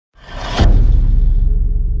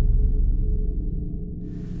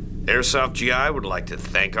Airsoft GI would like to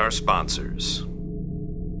thank our sponsors.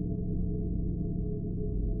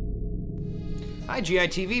 Hi GI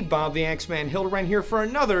TV, Bob the X-Man Hildebrand here for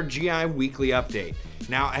another GI Weekly Update.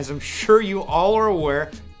 Now, as I'm sure you all are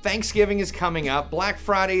aware, Thanksgiving is coming up, Black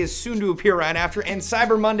Friday is soon to appear right after, and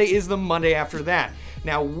Cyber Monday is the Monday after that.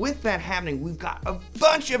 Now, with that happening, we've got a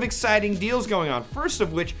bunch of exciting deals going on. First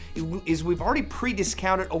of which is we've already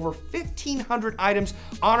pre-discounted over 1,500 items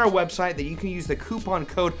on our website that you can use the coupon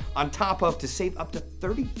code on top of to save up to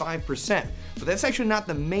 35%. But that's actually not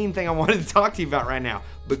the main thing I wanted to talk to you about right now,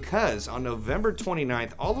 because on November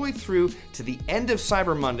 29th, all the way through to the end of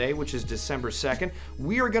Cyber Monday, which is December 2nd,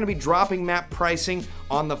 we are going to be dropping map pricing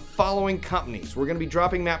on the following companies. We're going to be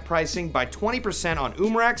dropping map pricing by 20% on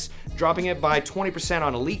Umrex, dropping it by 20%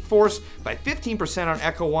 on Elite Force, by 15% on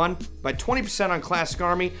Echo One, by 20% on Classic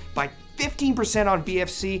Army, by 15% on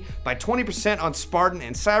VFC, by 20% on Spartan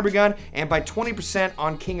and Cybergun, and by 20%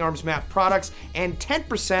 on King Arms map products, and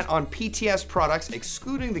 10% on PTS products,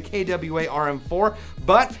 excluding the KWA RM4,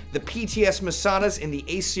 but the PTS Masadas in the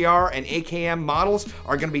ACR and AKM models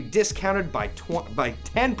are going to be discounted by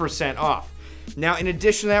 10% off. Now, in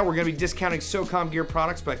addition to that, we're going to be discounting SOCOM gear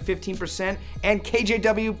products by 15% and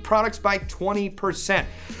KJW products by 20%.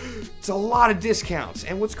 It's a lot of discounts.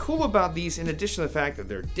 And what's cool about these, in addition to the fact that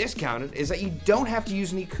they're discounted, is that you don't have to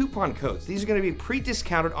use any coupon codes. These are going to be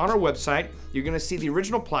pre-discounted on our website. You're going to see the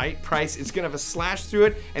original price. It's going to have a slash through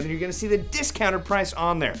it, and then you're going to see the discounted price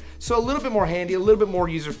on there. So a little bit more handy, a little bit more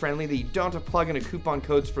user-friendly, that you don't have to plug in a coupon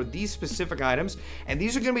codes for these specific items. And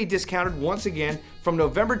these are going to be discounted once again from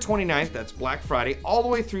November 29th, that's Black Friday, all the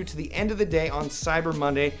way through to the end of the day on Cyber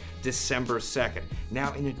Monday, December 2nd.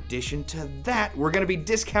 Now, in addition to that, we're going to be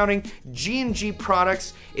discounting G&G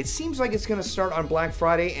products. It seems like it's going to start on Black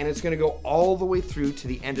Friday, and it's going to go all the way through to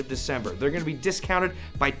the end of December. They're going to be discounted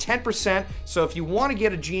by 10%. So if you want to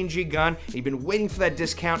get a G&G gun and you've been waiting for that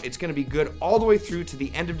discount, it's going to be good all the way through to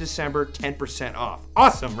the end of December, 10% off.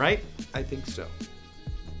 Awesome, right? I think so.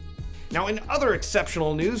 Now, in other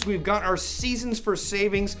exceptional news, we've got our Seasons for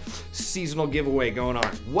Savings seasonal giveaway going on.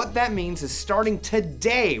 What that means is starting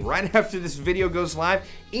today, right after this video goes live,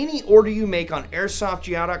 any order you make on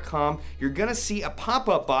airsoftgi.com, you're gonna see a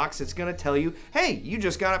pop-up box that's gonna tell you, hey, you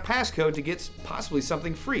just got a passcode to get possibly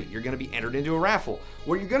something free. You're gonna be entered into a raffle.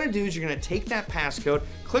 What you're gonna do is you're gonna take that passcode,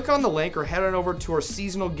 click on the link, or head on over to our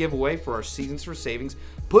seasonal giveaway for our Seasons for Savings,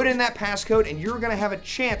 put in that passcode, and you're gonna have a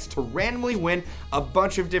chance to randomly win a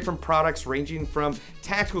bunch of different products ranging from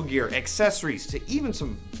tactical gear, accessories, to even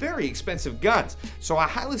some very expensive guns. So I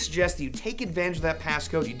highly suggest that you take advantage of that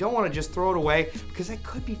passcode. You don't wanna just throw it away, because that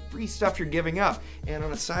could be free stuff you're giving up. And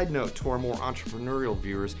on a side note to our more entrepreneurial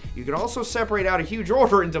viewers, you could also separate out a huge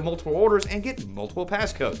order into multiple orders and get multiple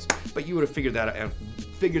passcodes. But you would have figured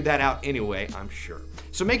that out anyway, I'm sure.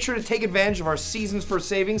 So make sure to take advantage of our Seasons for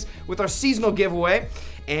Savings with our seasonal giveaway,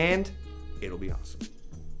 and it'll be awesome.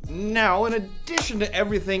 Now, in addition to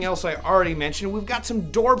everything else I already mentioned, we've got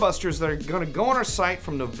some doorbusters that are going to go on our site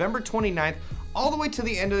from November 29th all the way to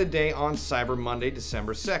the end of the day on Cyber Monday,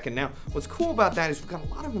 December 2nd. Now, what's cool about that is we've got a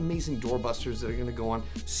lot of amazing doorbusters that are going to go on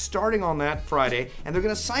starting on that Friday, and they're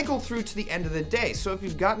going to cycle through to the end of the day. So if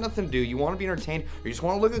you've got nothing to do, you want to be entertained, or you just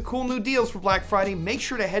want to look at cool new deals for Black Friday, make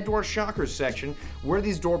sure to head to our Shockers section where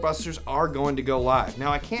these doorbusters are going to go live.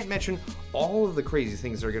 Now, I can't mention all of the crazy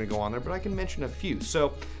things that are going to go on there, but I can mention a few.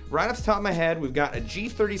 So right off the top of my head, we've got a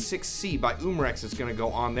G36C by Umrex that's going to go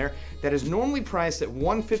on there that is normally priced at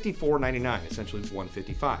 $154.99, essentially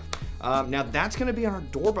 $155. Now that's going to be on our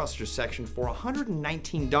doorbuster section for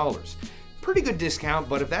 $119. Pretty good discount,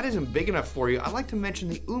 but if that isn't big enough for you, I'd like to mention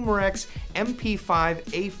the Umrex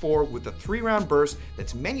MP5A4 with the 3-round burst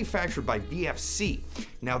that's manufactured by VFC.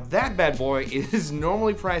 Now that bad boy is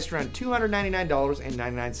normally priced around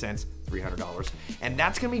 $299.99, $300, and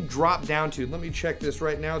that's gonna be dropped down to, let me check this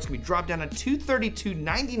right now, it's gonna be dropped down to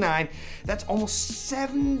 $232.99. That's almost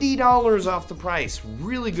 $70 off the price.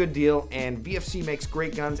 Really good deal, and VFC makes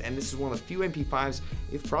great guns, and this is one of the few MP5s,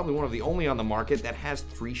 if probably one of the only on the market, that has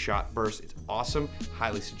 3-shot bursts. It's awesome,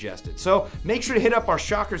 highly suggested. So make sure to hit up our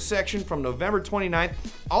Shockers section from November 29th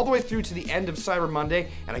all the way through to the end of Cyber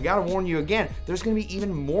Monday, and I gotta warn you again, there's gonna be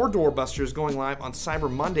even more doorbusters going live on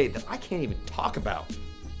Cyber Monday that I can't even talk about.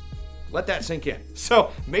 Let that sink in.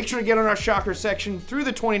 So make sure to get on our Shocker section through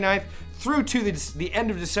the 29th, through to the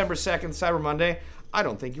end of December 2nd, Cyber Monday. I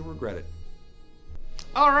don't think you'll regret it.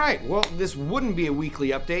 All right, well, this wouldn't be a weekly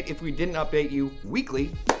update if we didn't update you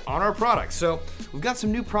weekly on our products. So we've got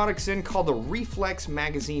some new products in called the Reflex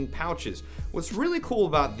magazine pouches. What's really cool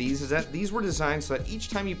about these is that these were designed so that each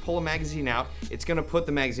time you pull a magazine out, it's gonna put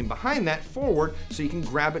the magazine behind that forward so you can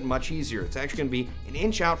grab it much easier. It's actually gonna be an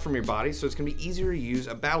inch out from your body, so it's gonna be easier to use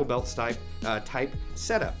a battle belt type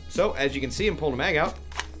setup. So as you can see, I'm pulling a mag out.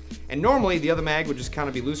 And normally the other mag would just kind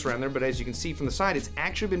of be loose around there, but as you can see from the side, it's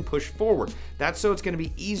actually been pushed forward. That's so it's going to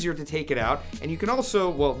be easier to take it out. And you can also,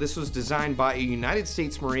 well, this was designed by a United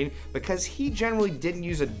States Marine because he generally didn't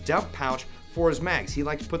use a dump pouch for his mags. He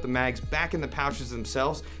liked to put the mags back in the pouches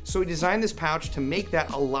themselves, so he designed this pouch to make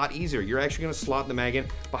that a lot easier. You're actually going to slot the mag in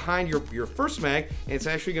behind your first mag, and it's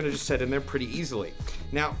actually going to just set in there pretty easily.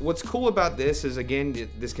 Now, what's cool about this is, again,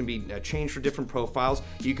 this can be changed for different profiles.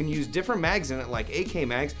 You can use different mags in it, like AK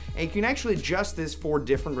mags, and you can actually adjust this for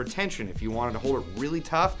different retention. If you wanted to hold it really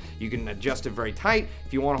tough, you can adjust it very tight.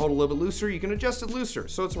 If you want to hold it a little bit looser, you can adjust it looser.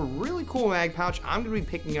 So it's a really cool mag pouch. I'm going to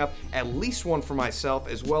be picking up at least one for myself,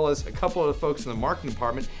 as well as a couple of the folks in the marketing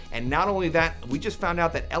department. And not only that, we just found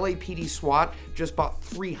out that LAPD SWAT just bought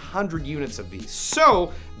 300 units of these.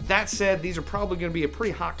 So that said, these are probably going to be a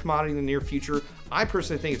pretty hot commodity in the near future. I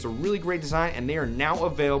personally think it's a really great design, and they are now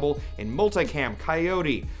available in multicam,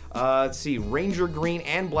 coyote, let's see, Ranger green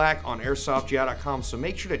and black on airsoftgi.com. So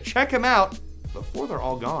make sure to check them out before they're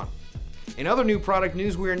all gone. In other new product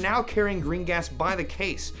news, we are now carrying green gas by the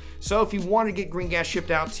case. So if you want to get green gas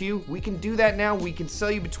shipped out to you, we can do that now. We can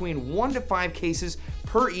sell you between 1 to 5 cases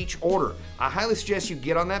per each order. I highly suggest you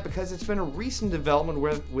get on that because it's been a recent development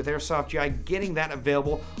with Airsoft GI getting that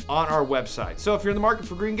available on our website. So if you're in the market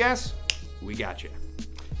for green gas, we got you.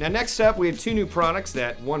 Now next up, we have 2 new products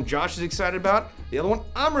that one Josh is excited about, the other one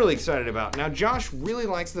I'm really excited about. Now Josh really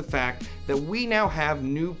likes the fact that we now have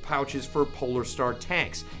new pouches for Polar Star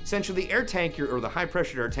tanks. Essentially the air tank, or the high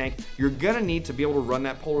pressure air tank, you're gonna need to be able to run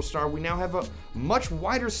that Polar Star. We now have a much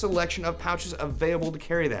wider selection of pouches available to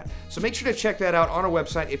carry that. So make sure to check that out on our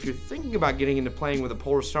website if you're thinking about getting into playing with a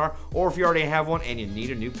Polar Star, or if you already have one and you need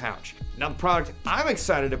a new pouch. Now the product I'm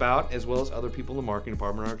excited about, as well as other people in the marketing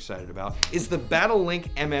department are excited about, is the Battle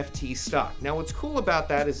Link MFT stock. Now what's cool about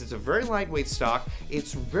that is it's a very lightweight stock.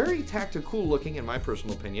 It's very tactical looking in my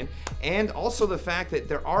personal opinion, and also the fact that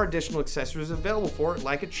there are additional accessories available for it,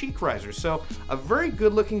 like a cheek riser. So a very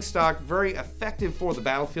good looking stock, very effective for the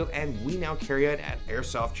battlefield, and we now carry it at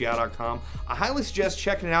airsoftgi.com. I highly suggest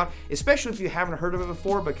checking it out, especially if you haven't heard of it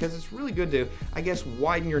before, because it's really good to, I guess,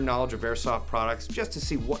 widen your knowledge of airsoft products just to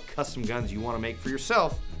see what custom guns you want to make for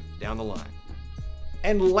yourself down the line.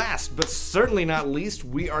 And last but certainly not least,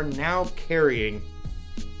 we are now carrying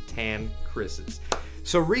tan Chris's.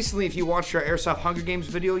 So recently, if you watched our Airsoft Hunger Games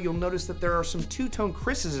video, you'll notice that there are some two-tone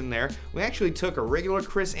Chris's in there. We actually took a regular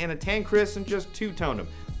Chris and a tan Chris and just two-toned them.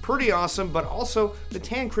 Pretty awesome, but also the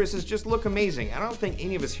tan Chris's just look amazing. I don't think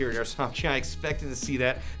any of us here at Airsoft GI expected to see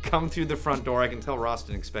that come through the front door. I can tell Ross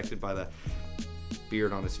didn't expect it by the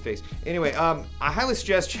beard on his face. Anyway, I highly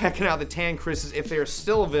suggest checking out the tan Chris's if they are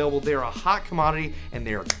still available. They are a hot commodity and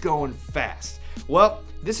they are going fast. Well,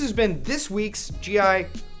 this has been this week's GI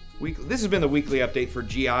week. This has been the weekly update for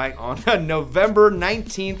GI on November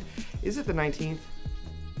 19th. Is it the 19th?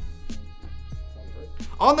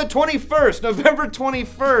 On the 21st, November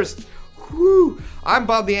 21st. Whew. I'm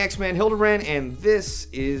Bob the Axeman Hildebrand, and this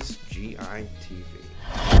is GI TV.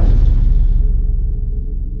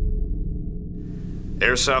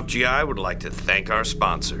 Airsoft GI would like to thank our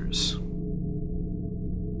sponsors.